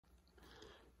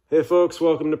Hey folks,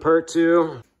 welcome to part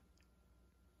 2.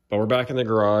 But we're back in the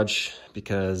garage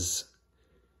because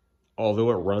although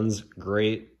it runs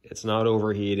great, it's not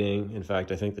overheating. In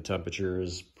fact, I think the temperature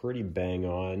is pretty bang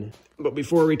on. But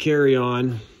before we carry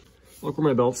on, look where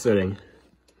my belt's sitting.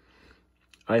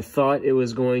 I thought it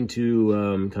was going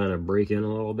to kind of break in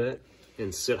a little bit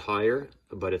and sit higher,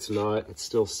 but it's not. It's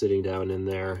still sitting down in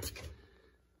there.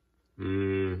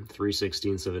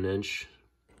 3/16 of an inch.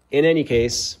 In any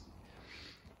case,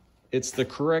 it's the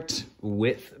correct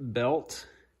width belt.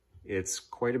 It's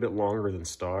quite a bit longer than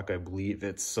stock. I believe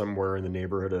it's somewhere in the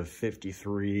neighborhood of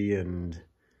 53 and...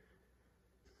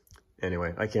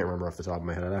 Anyway, I can't remember off the top of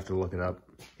my head. I'd have to look it up.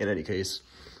 In any case,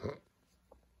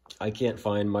 I can't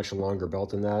find much longer belt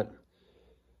than that.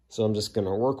 So I'm just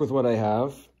gonna work with what I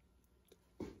have.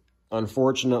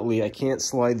 Unfortunately, I can't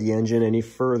slide the engine any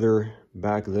further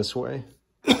back this way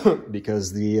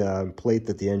because the plate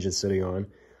that the engine's sitting on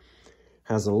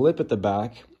has a lip at the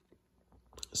back.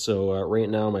 So right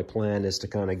now my plan is to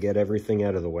kind of get everything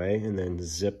out of the way and then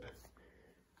zip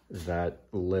that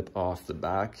lip off the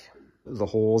back. The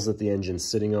holes that the engine's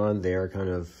sitting on, they are kind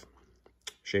of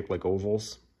shaped like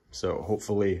ovals. So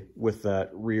hopefully with that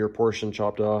rear portion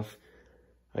chopped off,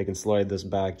 I can slide this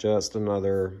back just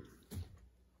another,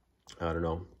 I don't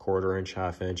know, 1/4 inch,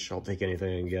 1/2 inch. I'll take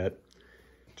anything I can get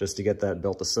just to get that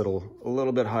belt to settle a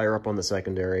little bit higher up on the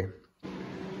secondary.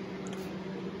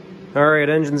 All right,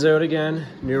 engine's out again.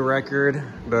 New record,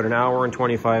 about 1 hour and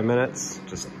 25 minutes,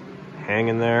 just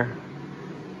hanging there.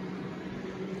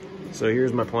 So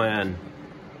here's my plan.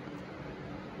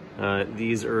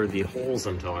 These are the holes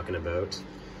I'm talking about.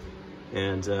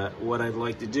 And what I'd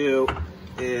like to do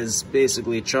is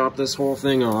basically chop this whole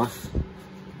thing off,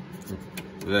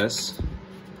 this,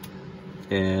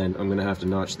 and I'm gonna have to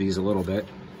notch these a little bit.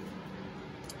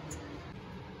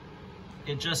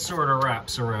 It just sort of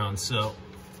wraps around, so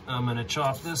I'm gonna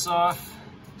chop this off,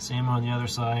 same on the other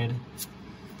side,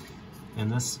 and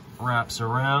this wraps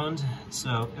around,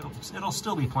 so it'll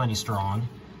still be plenty strong,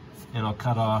 and I'll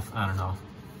cut off, I don't know,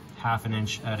 1/2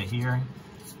 inch out of here,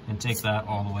 and take that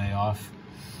all the way off.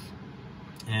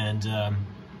 And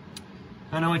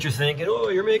I know what you're thinking, oh,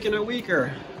 you're making it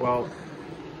weaker. Well,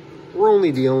 we're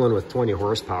only dealing with 20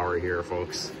 horsepower here,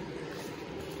 folks.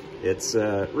 It's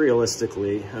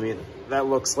realistically, I mean, that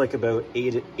looks like about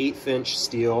 1/8 inch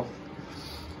steel.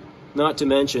 Not to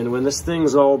mention, when this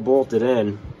thing's all bolted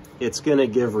in, it's gonna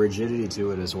give rigidity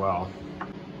to it as well.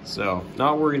 So,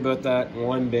 not worried about that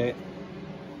one bit.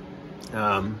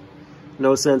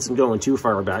 No sense in going too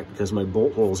far back because my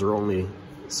bolt holes are only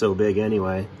so big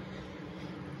anyway.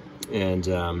 And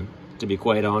to be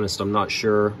quite honest, I'm not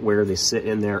sure where they sit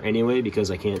in there anyway because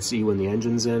I can't see when the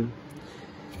engine's in.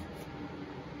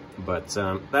 But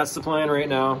that's the plan right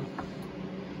now.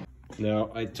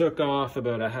 Now, I took off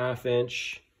about 1/2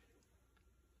 inch,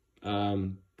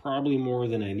 probably more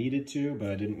than I needed to,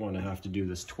 but I didn't want to have to do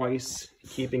this twice,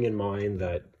 keeping in mind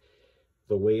that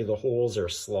the way the holes are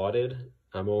slotted,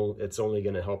 it's only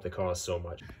going to help the cost so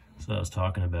much. So I was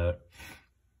talking about,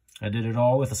 I did it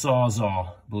all with a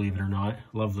Sawzall, believe it or not.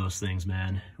 Love those things,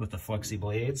 man. With the flexi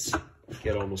blades,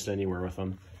 get almost anywhere with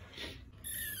them.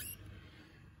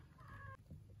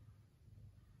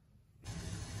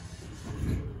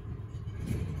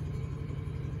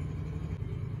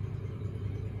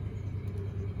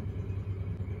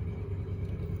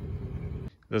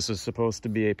 This is supposed to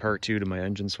be a part 2 to my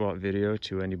engine swap video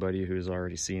to anybody who's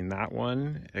already seen that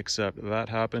one, except that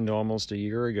happened almost a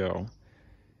year ago.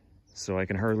 So I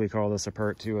can hardly call this a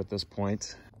part 2 at this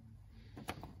point.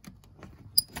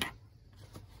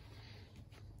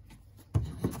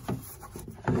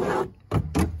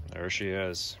 There she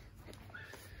is.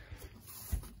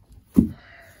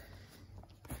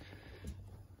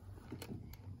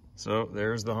 So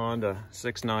there's the Honda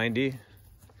 690.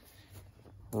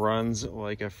 Runs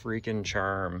like a freaking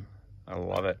charm. I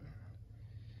love it.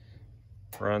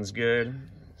 Runs good,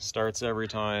 starts every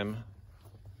time.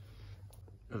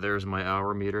 There's my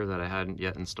hour meter that I hadn't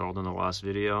yet installed in the last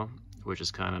video, which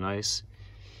is kind of nice.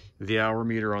 The hour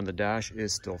meter on the dash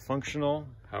is still functional.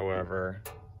 However,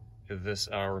 this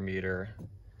hour meter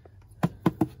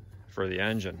for the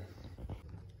engine.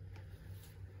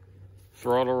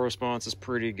 Throttle response is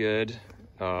pretty good.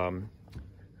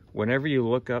 Whenever you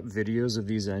look up videos of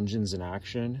these engines in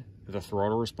action, the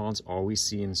throttle response always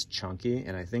seems chunky,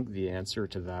 and I think the answer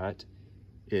to that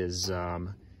is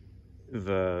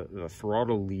the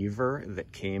throttle lever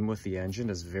that came with the engine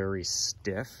is very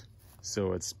stiff,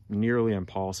 so it's nearly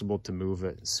impossible to move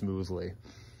it smoothly.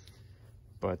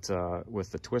 But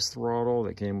with the twist throttle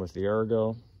that came with the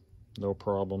Argo, no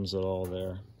problems at all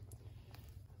there.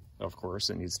 Of course,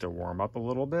 it needs to warm up a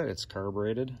little bit. It's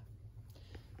carbureted,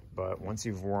 but once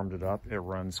you've warmed it up, it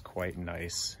runs quite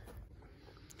nice.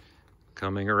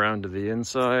 Coming around to the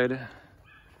inside,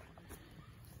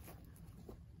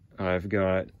 I've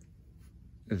got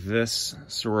this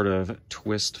sort of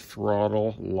twist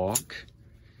throttle lock,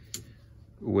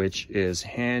 which is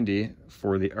handy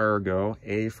for the Argo,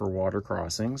 A, for water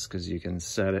crossings, because you can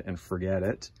set it and forget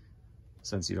it,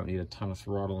 since you don't need a ton of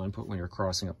throttle input when you're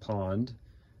crossing a pond.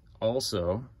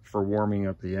 Also, for warming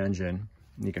up the engine,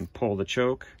 you can pull the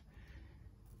choke,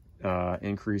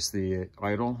 increase the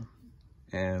idle,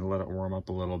 and let it warm up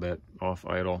a little bit off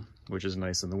idle, which is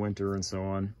nice in the winter and so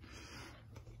on.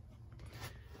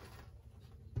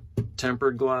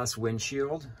 Tempered glass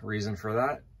windshield. Reason for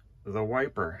that, the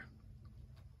wiper.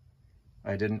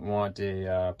 I didn't want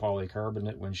a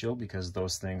polycarbonate windshield because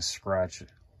those things scratch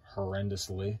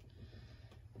horrendously.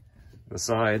 The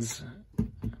sides,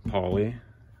 poly.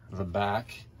 The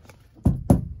back,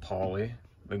 poly.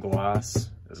 The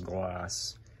glass is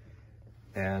glass.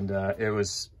 And it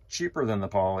was cheaper than the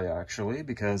poly, actually,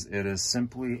 because it is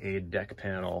simply a deck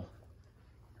panel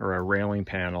or a railing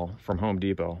panel from Home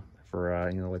Depot for,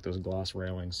 you know, like those glass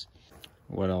railings.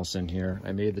 What else in here?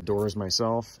 I made the doors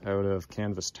myself out of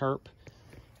canvas tarp.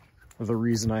 The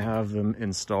reason I have them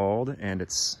installed, and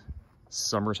it's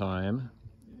summertime,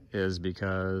 is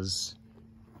because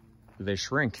they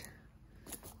shrink.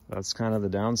 That's kind of the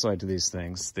downside to these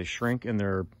things. They shrink and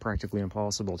they're practically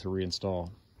impossible to reinstall.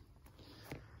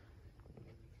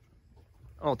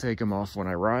 I'll take them off when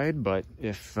I ride, but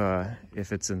if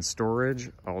it's in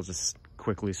storage, I'll just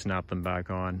quickly snap them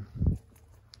back on.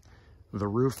 The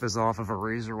roof is off of a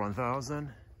Razor 1000.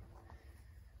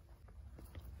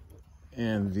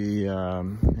 And the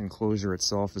enclosure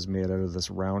itself is made out of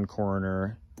this round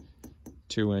corner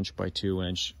 2" by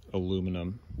 2"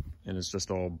 aluminum, and it's just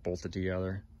all bolted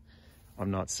together. I'm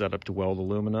not set up to weld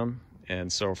aluminum,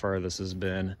 and so far this has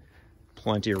been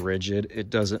plenty rigid.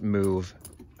 It doesn't move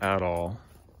at all.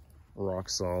 Rock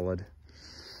solid.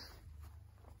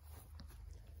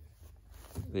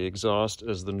 The exhaust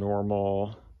is the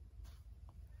normal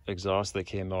exhaust that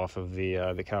came off of the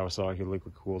Kawasaki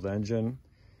liquid cooled engine,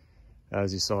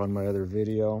 as you saw in my other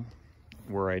video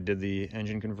where I did the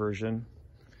engine conversion.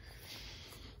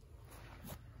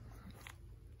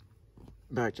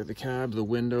 Back to the cab, the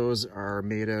windows are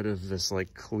made out of this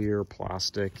like clear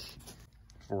plastic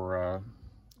for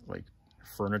like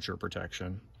furniture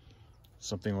protection.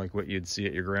 Something like what you'd see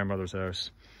at your grandmother's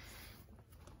house.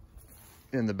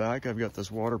 In the back, I've got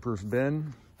this waterproof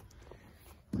bin.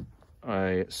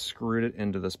 I screwed it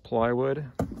into this plywood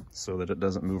so that it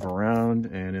doesn't move around,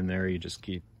 and in there you just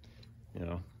keep, you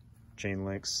know, chain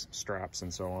links, straps,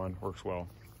 and so on. Works well.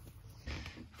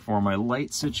 For my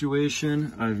light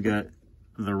situation, I've got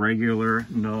the regular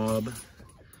knob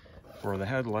for the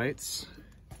headlights,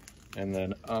 and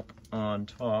then up on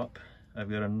top I've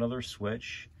got another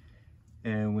switch,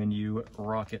 and when you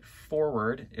rock it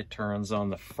forward it turns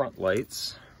on the front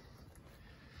lights,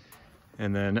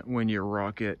 and then when you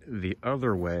rock it the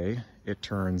other way it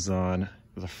turns on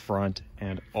the front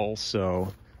and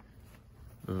also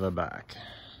the back.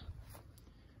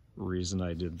 Reason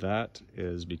I did that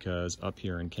is because up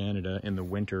here in Canada in the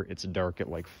winter it's dark at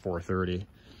like 4:30.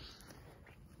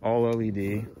 All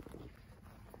LED,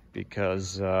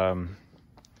 because the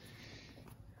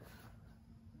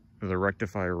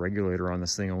rectifier regulator on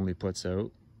this thing only puts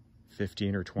out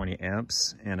 15 or 20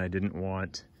 amps, and I didn't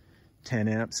want 10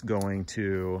 amps going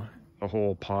to a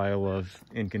whole pile of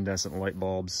incandescent light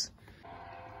bulbs.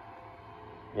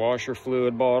 Washer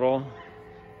fluid bottle.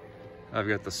 I've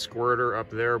got the squirter up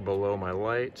there below my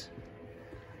light.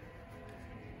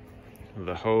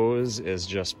 The hose is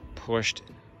just pushed.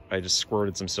 I just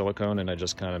squirted some silicone and I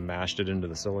just kind of mashed it into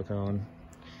the silicone.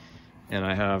 And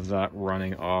I have that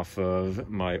running off of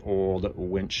my old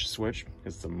winch switch.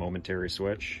 It's a momentary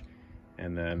switch.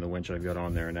 And then the winch I've got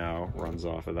on there now runs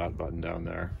off of that button down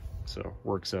there. So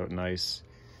works out nice.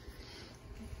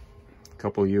 A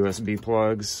couple USB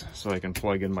plugs so I can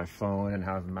plug in my phone and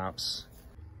have maps.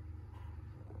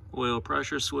 Oil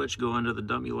pressure switch going to the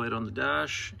dummy light on the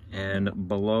dash, and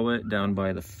below it down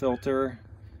by the filter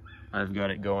I've got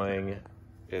it going.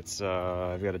 It's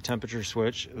I've got a temperature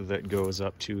switch that goes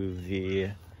up to the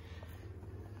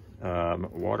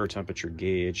water temperature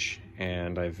gauge,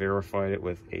 and I verified it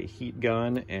with a heat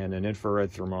gun and an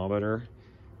infrared thermometer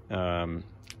on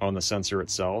the sensor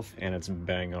itself, and it's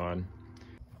bang on.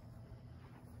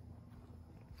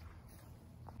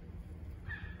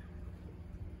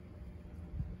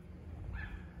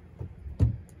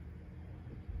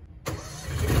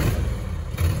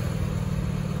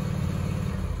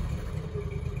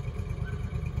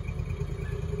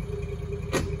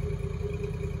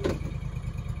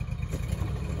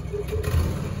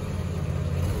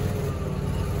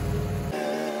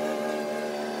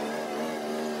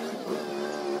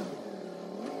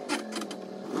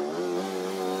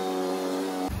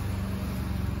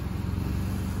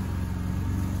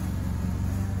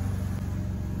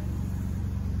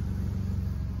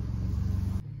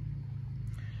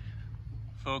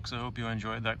 folks, I hope you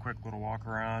enjoyed that quick little walk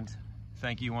around.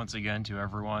 Thank you once again to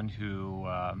everyone who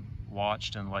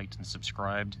watched and liked and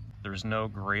subscribed. There's no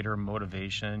greater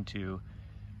motivation to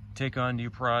take on new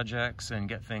projects and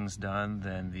get things done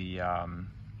than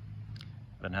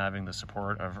having the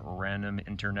support of random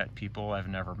internet people I've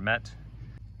never met.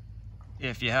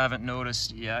 If you haven't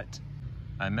noticed yet,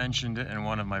 I mentioned it in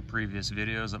one of my previous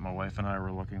videos that my wife and I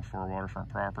were looking for waterfront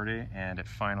property, and it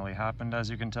finally happened, as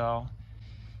you can tell.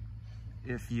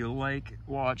 If you like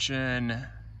watching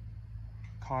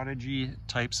cottagey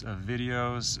types of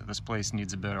videos, this place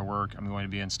needs a bit of work. I'm going to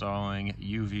be installing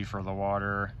UV for the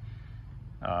water.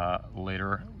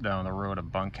 Later down the road, a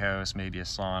bunkhouse, maybe a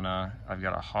sauna. I've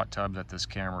got a hot tub that this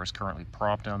camera is currently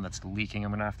propped on that's leaking.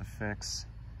 I'm gonna have to fix.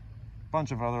 A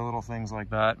bunch of other little things like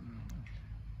that.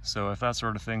 So if that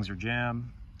sort of thing's your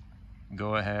jam,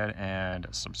 go ahead and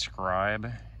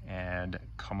subscribe and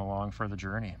come along for the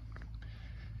journey.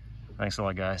 Thanks a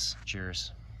lot, guys.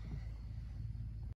 Cheers.